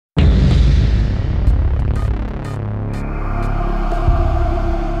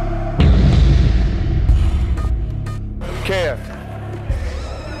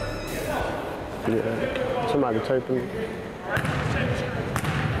somebody taping me.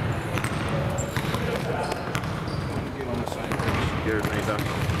 Get everything done.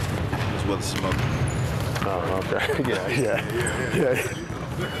 As well as smoke. Oh, okay. Yeah.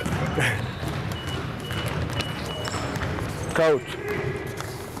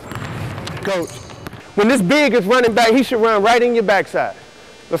 Coach, when this big is running back, he should run right in your backside.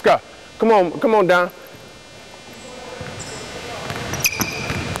 Let's go. Come on, Don.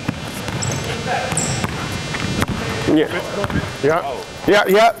 Yeah.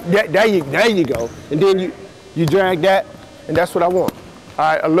 There you go. And then you drag that, and that's what I want. All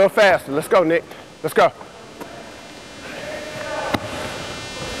right, a little faster. Let's go, Nick. Let's go.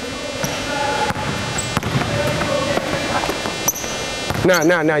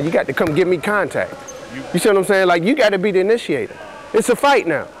 Now, you got to come give me contact. You see what I'm saying? Like, you got to be the initiator. It's a fight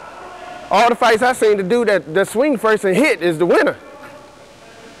now. All the fights I seen to do that swing first and hit is the winner.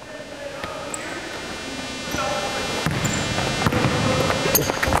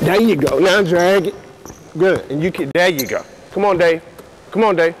 There you go. Now drag it. Good. And there you go. Come on, Dave.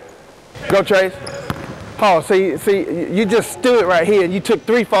 Go, Trace. Paul, see, you just stood right here and you took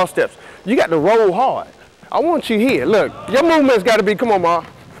 3 false steps. You got to roll hard. I want you here. Look, your movement's got to be, come on, Ma.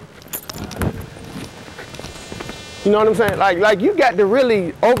 You know what I'm saying? Like you got to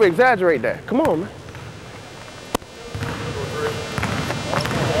really over-exaggerate that. Come on, man.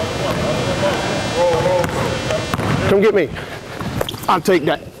 Come get me. I'll take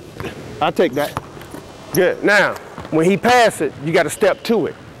that. Good. Now, when he passes it, you got to step to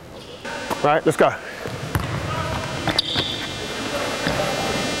it. Right? Let's go.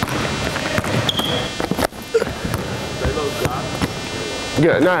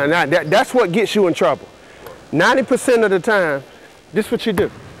 Good. Now that's what gets you in trouble. 90% of the time, this is what you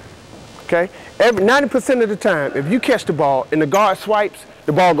do. Okay? 90% of the time, if you catch the ball and the guard swipes,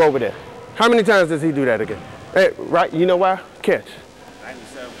 the ball go over there. How many times does he do that again? Hey, right? You know why? Catch.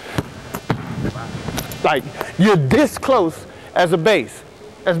 97. Like, you're this close as a base.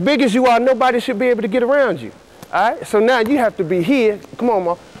 As big as you are, nobody should be able to get around you. All right? So now you have to be here. Come on,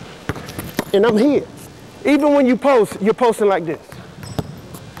 Ma. And I'm here. Even when you post, you're posting like this.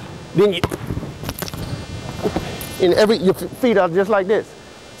 Then your feet are just like this.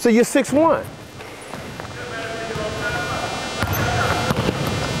 So you're 6'1".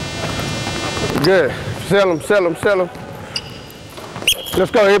 Good. Sell them.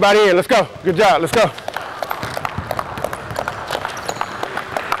 Let's go, everybody in. Let's go. Good job. Let's go.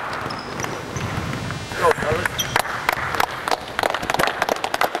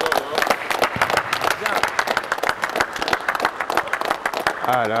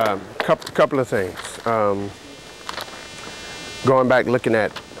 All right, couple of things. Going back, looking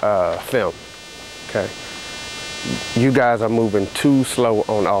at film, okay? You guys are moving too slow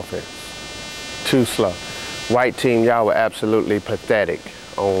on offense, too slow. White team, y'all were absolutely pathetic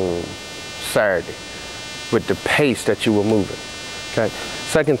on Saturday with the pace that you were moving, okay?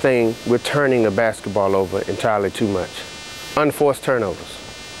 Second thing, we're turning the basketball over entirely too much. Unforced turnovers,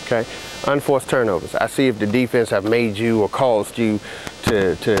 okay? Unforced turnovers. I see if the defense have made you or caused you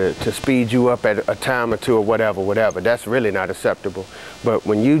to speed you up at a time or two or whatever. That's really not acceptable. But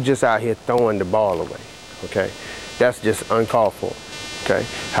when you just out here throwing the ball away, okay, that's just uncalled for, okay?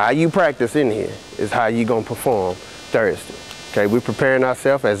 How you practice in here is how you gonna perform Thursday, okay? We're preparing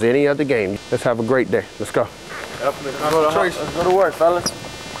ourselves as any other game. Let's have a great day. Let's go. Let's go to work, fellas.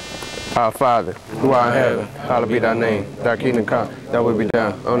 Our Father, who art in heaven, hallowed be thy name. Thy kingdom come, thy will be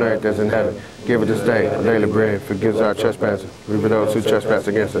done, on earth as in heaven. Give us this day our daily bread. Forgive us our trespasses. Forgive those who trespass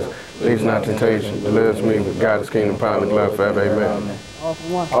against us. Lead us not into temptation. Deliver us from evil. God is kingdom, power, and glory forever. Amen. All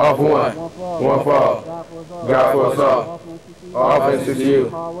for one. One for all. God for us all. All for NCCU.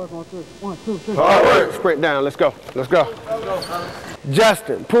 Hard work. Sprint down. Let's go. Let's go.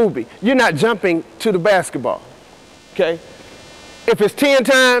 Justin, Pooby, you're not jumping to the basketball, okay? If it's 10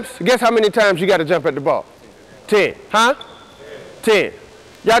 times, guess how many times you got to jump at the ball? 10. Huh? 10.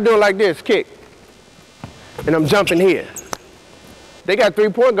 Y'all doing like this, kick. And I'm jumping here. They got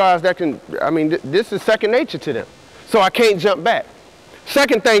 3-point guards that can, this is second nature to them. So I can't jump back.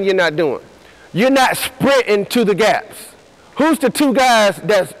 Second thing you're not doing, you're not sprinting to the gaps. Who's the 2 guys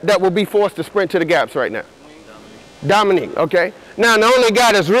that will be forced to sprint to the gaps right now? Dominique, okay? Now, the only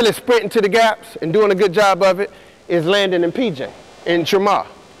guy that's really sprinting to the gaps and doing a good job of it is Landon and PJ. And Tramar.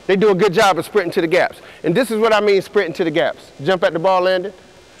 They do a good job of sprinting to the gaps. And this is what I mean sprinting to the gaps. Jump at the ball, Landon.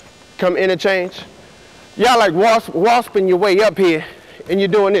 Come interchange. Y'all like wasping your way up here and you're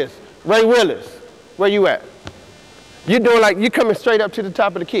doing this. Ray Willis, where you at? You're doing like, you're coming straight up to the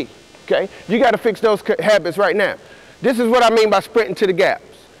top of the key, okay? You got to fix those habits right now. This is what I mean by sprinting to the gaps,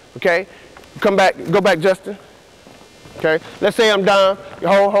 okay? Come back, go back, Justin. Okay, let's say I'm down.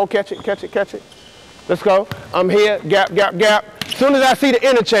 Hold, catch it, catch it, catch it. Let's go. I'm here, gap, gap, gap. As soon as I see the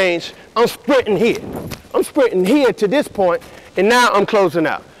interchange, I'm sprinting here. I'm sprinting here to this point, and now I'm closing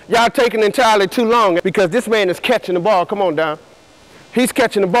out. Y'all taking entirely too long because this man is catching the ball. Come on, down. He's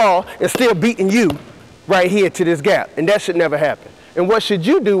catching the ball and still beating you right here to this gap, and that should never happen. And what should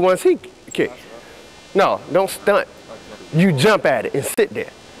you do once he kicks? No, don't stunt. You jump at it and sit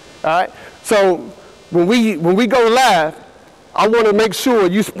there. All right? So when we go live, I want to make sure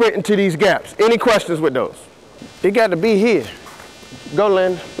you sprint into these gaps. Any questions with those? It got to be here. Go,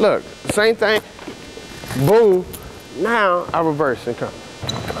 Lynn. Look, same thing. Boom. Now I reverse and come.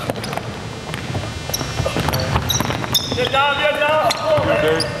 Get down, get down.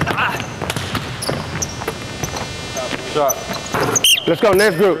 Shot. Let's go,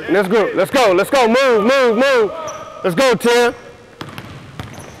 next group, next group. Let's go, let's go. Move, move, move. Let's go, Tim.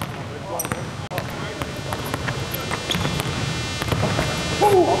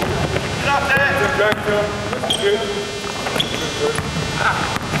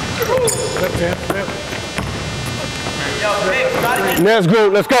 Next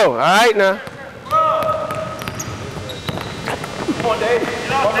group, let's go. All right now.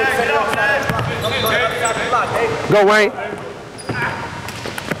 Go, Wayne.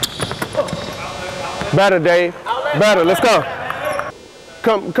 Better, Dave. Better, let's go.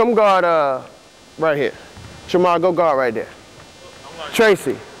 Come guard right here. Shamar, go guard right there.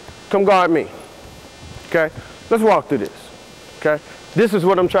 Tracy, come guard me. Okay? Let's walk through this. Okay? This is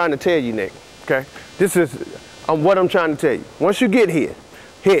what I'm trying to tell you, Nick. Okay? This is what I'm trying to tell you. Once you get here,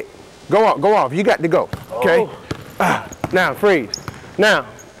 hit. Go off. You got to go. Okay? Now, freeze. Now,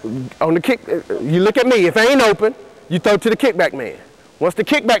 on the kick, you look at me. If I ain't open, you throw to the kickback man. Once the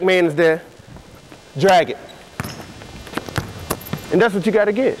kickback man is there, drag it. And that's what you got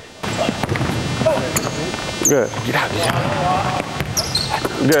to get. Good. Get out.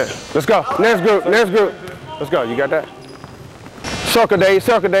 Good. Let's go. Next group. Next group. Let's go. You got that? Circle day.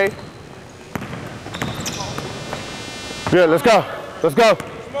 Circle day. Good. Let's go. Let's go.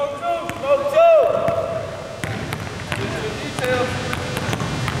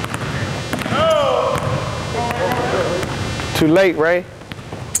 Too late, Ray.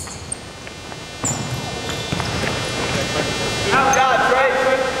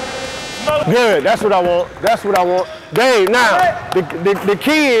 Good, that's what I want. That's what I want. Dave, now, the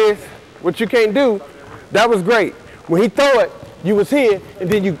key is, what you can't do, that was great. When he throw it, you was here, and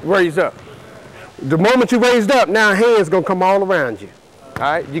then you raised up. The moment you raised up, now hands gonna come all around you. All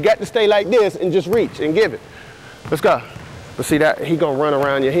right, you got to stay like this and just reach and give it. Let's go. But see that, he gonna run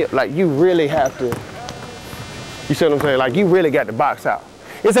around your hip. Like you really have to, you see what I'm saying? Like you really got to box out.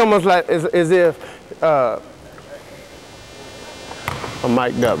 It's almost like as if, I'm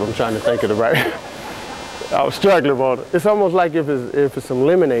mic'd up, I'm trying to think of the right. I was struggling on it. It's almost like if it's some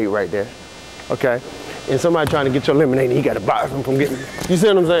lemonade right there, okay? And somebody trying to get your lemonade and you got to box them from getting, you see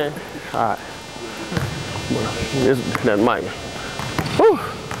what I'm saying? All right. That mic. Whew.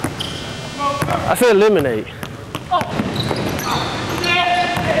 I said lemonade.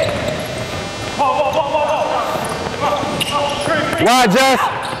 Why, Jess?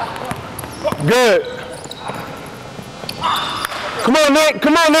 Good. Come on, Nick.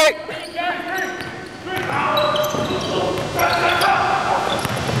 Come on, Nick.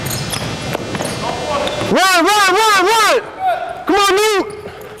 Run, run, run, run. Come on, Nick.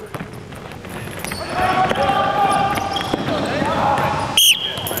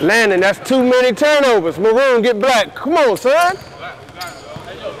 Landon, that's too many turnovers. Maroon, get black. Come on, son.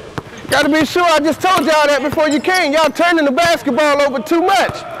 Gotta be sure. I just told y'all that before you came. Y'all turning the basketball over too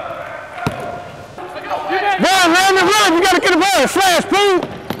much. Run, Landon, run. You gotta get a ball. Slash, Pooh.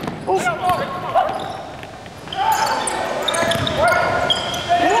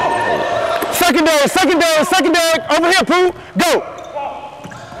 Secondary, secondary, secondary. Over here, Pooh. Go.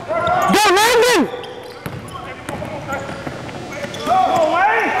 Go, Landon.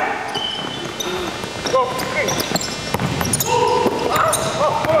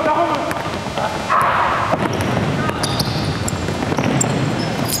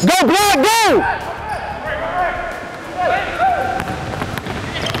 Go, Black, go!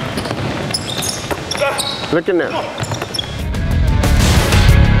 Look at that.